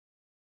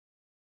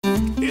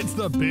It's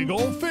the Big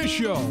Old Fish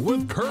Show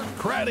with Kurt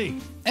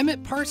Craddy.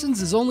 Emmett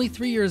Parsons is only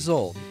 3 years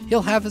old.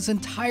 He'll have his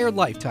entire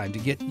lifetime to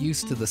get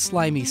used to the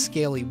slimy,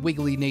 scaly,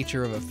 wiggly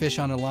nature of a fish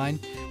on a line,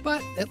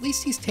 but at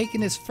least he's taken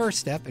his first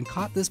step and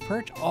caught this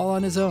perch all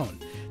on his own.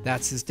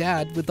 That's his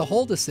dad with the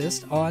hold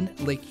assist on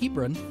Lake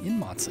Hebron in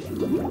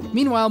Monson.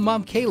 Meanwhile,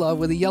 Mom Kayla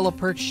with a yellow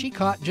perch she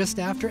caught just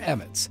after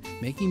Emmett's.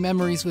 Making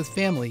memories with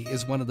family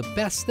is one of the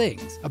best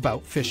things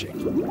about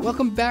fishing.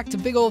 Welcome back to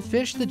Big Old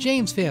Fish, the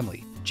James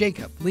family.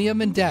 Jacob,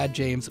 Liam, and Dad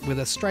James with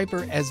a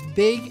striper as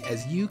big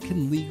as you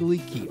can legally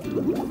keep.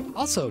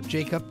 Also,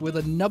 Jacob with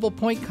a nubble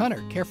point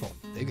cunner. Careful,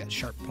 they've got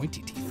sharp,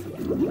 pointy teeth.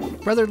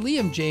 Brother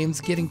Liam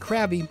James getting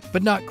crabby,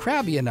 but not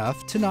crabby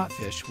enough to not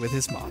fish with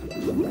his mom.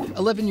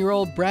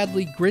 11-year-old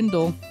Bradley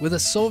Grindle with a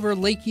silver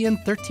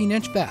Lakean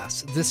 13-inch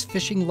bass. This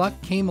fishing luck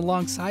came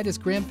alongside his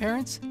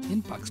grandparents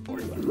in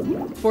Bucksport.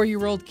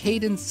 4-year-old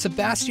Caden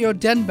Sebastio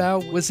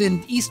Denbau was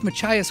in East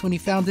Machias when he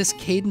found this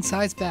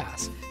Caden-sized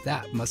bass.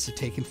 That must have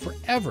taken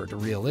forever to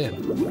reel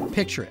in.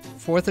 Picture it,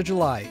 4th of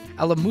July,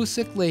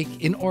 Alamoosic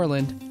Lake in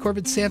Orland.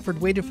 Corbin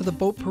Sanford waited for the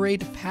boat parade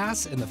to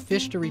pass and the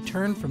fish to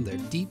return from their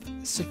deep,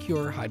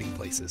 secure hiding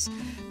places.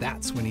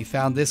 That's when he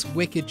found this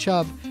wicked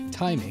chub.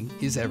 Timing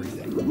is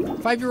everything.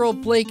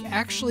 5-year-old Blake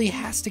actually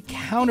has to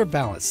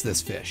counterbalance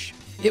this fish.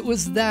 It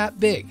was that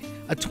big,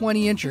 a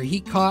 20-incher he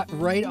caught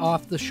right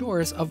off the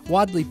shores of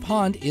Wadley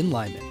Pond in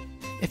Lyman.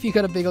 If you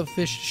got a big old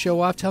fish to show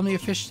off, tell me a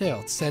fish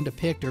tale. Send a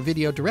pic or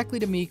video directly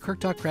to me,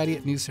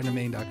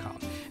 kirk.craddy@newscentermaine.com.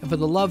 And for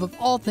the love of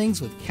all things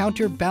with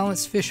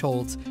counterbalanced fish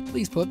holds,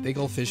 please put Big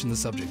Old Fish in the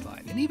subject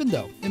line. And even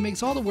though it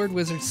makes all the word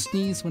wizards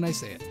sneeze when I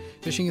say it,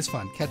 fishing is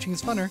fun, catching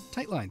is funner.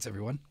 Tight lines,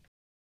 everyone.